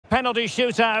Penalty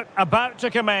shootout about to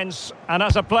commence, and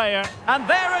as a player, and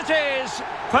there it is,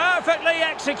 perfectly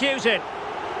executed.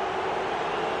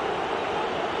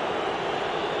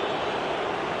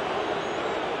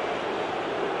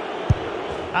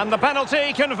 And the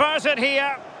penalty converted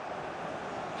here.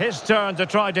 His turn to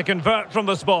try to convert from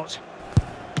the spot.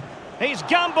 He's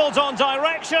gambled on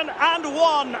direction and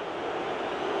won.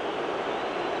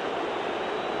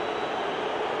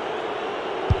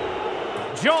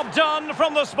 Job done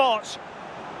from the spot.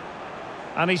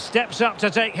 And he steps up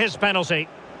to take his penalty.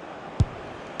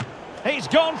 He's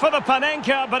gone for the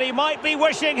Panenka, but he might be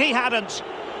wishing he hadn't.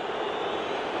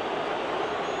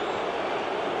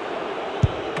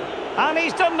 And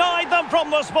he's denied them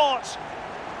from the spot.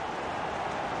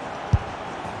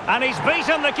 And he's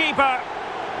beaten the keeper.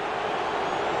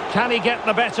 Can he get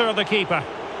the better of the keeper?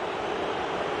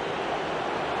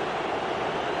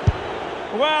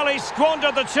 Well, he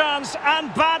squandered the chance,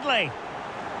 and badly.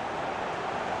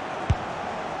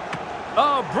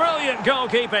 Oh, brilliant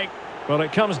goalkeeping. Well,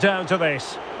 it comes down to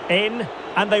this. In,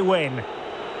 and they win. In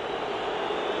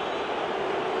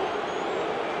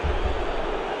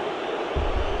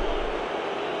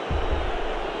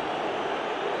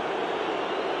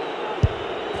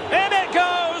it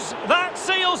goes! That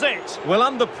seals it! Well,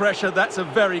 under pressure, that's a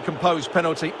very composed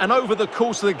penalty, and over the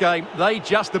course of the game, they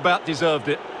just about deserved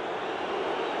it.